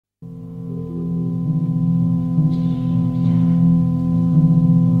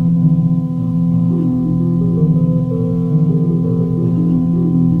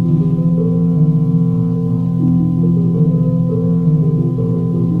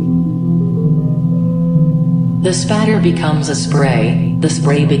The spatter becomes a spray, the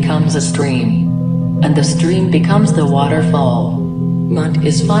spray becomes a stream, and the stream becomes the waterfall. Munt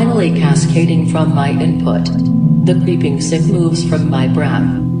is finally cascading from my input. The creeping sync moves from my breath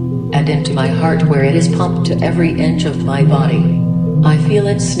and into my heart, where it is pumped to every inch of my body. I feel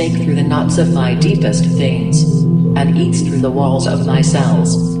it snake through the knots of my deepest veins and eats through the walls of my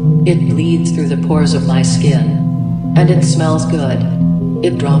cells. It bleeds through the pores of my skin, and it smells good.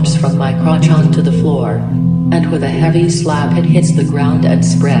 It drops from my crotch onto the floor, and with a heavy slap it hits the ground and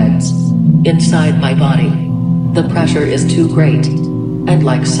spreads inside my body. The pressure is too great, and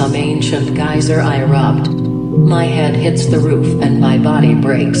like some ancient geyser I erupt. My head hits the roof and my body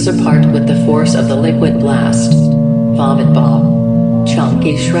breaks apart with the force of the liquid blast. Vomit bomb.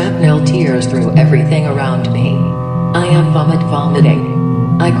 Chunky shrapnel tears through everything around me. I am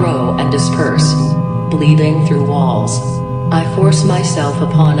vomiting. I grow and disperse, bleeding through walls. I force myself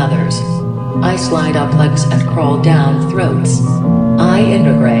upon others. I slide up legs and crawl down throats. I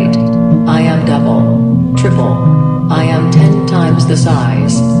integrate. I am double, triple. I am 10 times the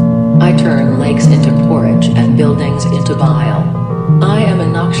size. I turn lakes into porridge and buildings into bile. I am a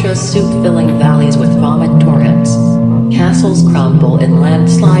noxious soup filling valleys with vomit torrents. Castles crumble in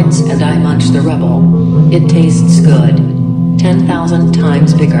landslides and I munch the rubble. It tastes good. 10,000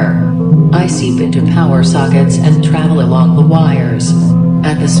 times bigger. I seep into power sockets and travel along the wires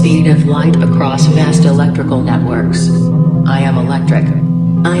at the speed of light across vast electrical networks. I am electric.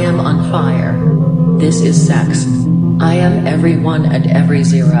 I am on fire. This is sex. I am every one and every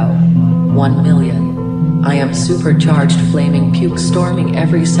zero. 1 million. I am supercharged flaming puke storming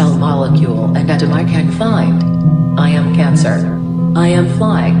every cell molecule and atom I can find. I am cancer. I am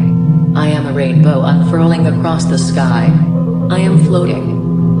flying. I am a rainbow unfurling across the sky. I am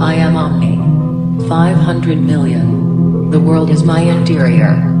floating. I am omni. 500 million. The world is my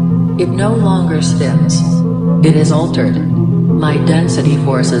interior. It no longer spins. It is altered. My density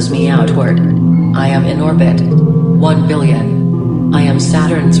forces me outward. I am in orbit. 1 billion. I am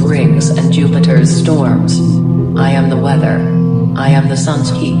Saturn's rings and Jupiter's storms. I am the weather. I am the sun's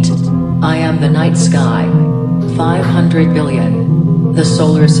heat. I am the night sky. 500 billion. The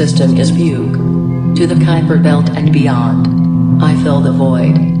solar system is fugue. To the Kuiper belt and beyond. I fill the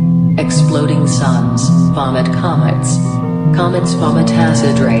void. Exploding suns vomit comets. Comets vomit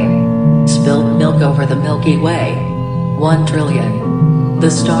acid rain. Spilled milk over the Milky Way. 1 trillion.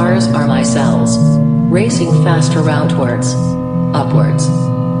 The stars are my cells. Racing faster outwards. Upwards.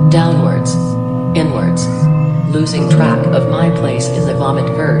 Downwards. Inwards. Losing track of my place in the vomit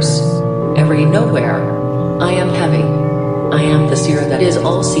verse. Every nowhere. I am heavy. I am the seer that is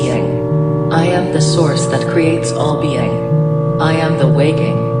all-seeing. I am the source that creates all being. I am the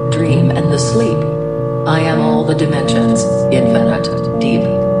waking, dream and the sleep. I am all the dimensions, infinite, deep.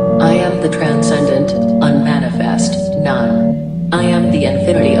 I am the transcendent, unmanifest, none. I am the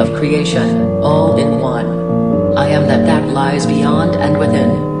infinity of creation, all in one. I am that lies beyond and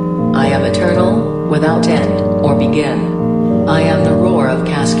within. I am eternal, without end, or begin. I am the roar of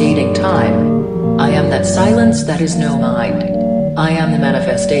cascading time. I am that silence that is no mind. I am the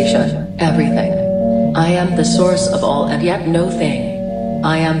manifestation, everything. I am the source of all and yet no thing.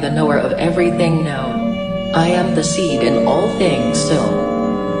 I am the knower of everything known. I am the seed in all things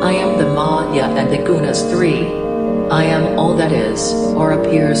sown. I am the Maya and the Gunas 3. I am all that is, or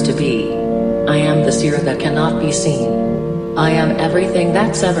appears to be. I am the seer that cannot be seen. I am everything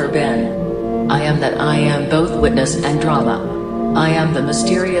that's ever been. I am that I am both witness and drama. I am the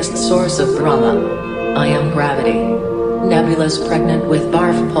mysterious source of Brahma. I am gravity. Nebulas pregnant with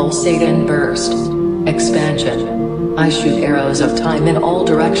barf pulsate and burst. Expansion. I shoot arrows of time in all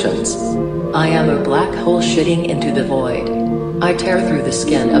directions. I am a black hole shitting into the void. I tear through the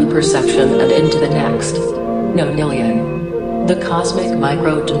skin of perception and into the next. Nonillion. The cosmic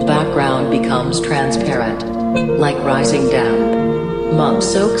microton background becomes transparent. Like rising damp. Mud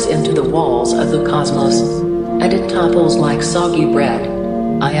soaks into the walls of the cosmos. And it topples like soggy bread.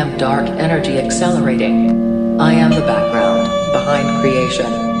 I am dark energy accelerating. I am the background, behind creation.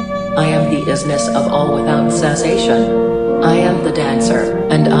 I am the isness of all without cessation. I am the dancer,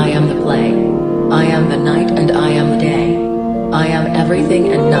 and I am the play. I am the night and I am the day. I am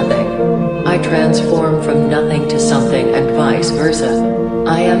everything and nothing. I transform from nothing to something and vice versa.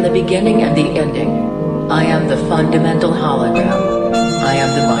 I am the beginning and the ending. I am the fundamental hologram. I am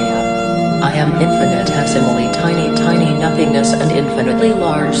the Maya. I am infinitesimally tiny nothingness and infinitely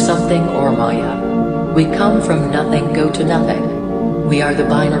large something or Maya. We come from nothing, go to nothing. We are the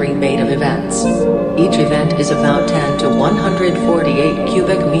binary made of events. Each event is about 10 to 148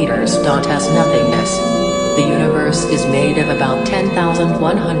 cubic meters. Has nothingness. The universe is made of about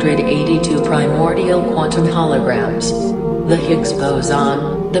 10,182 primordial quantum holograms. The Higgs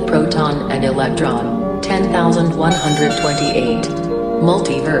boson, the proton and electron, 10,128.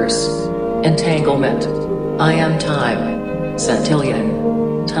 Multiverse. Entanglement. I am time.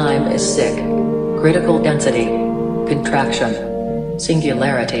 Centillion. Time is sick. Critical density. Contraction.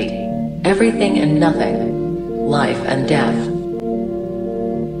 Singularity. Everything and nothing. Life and death.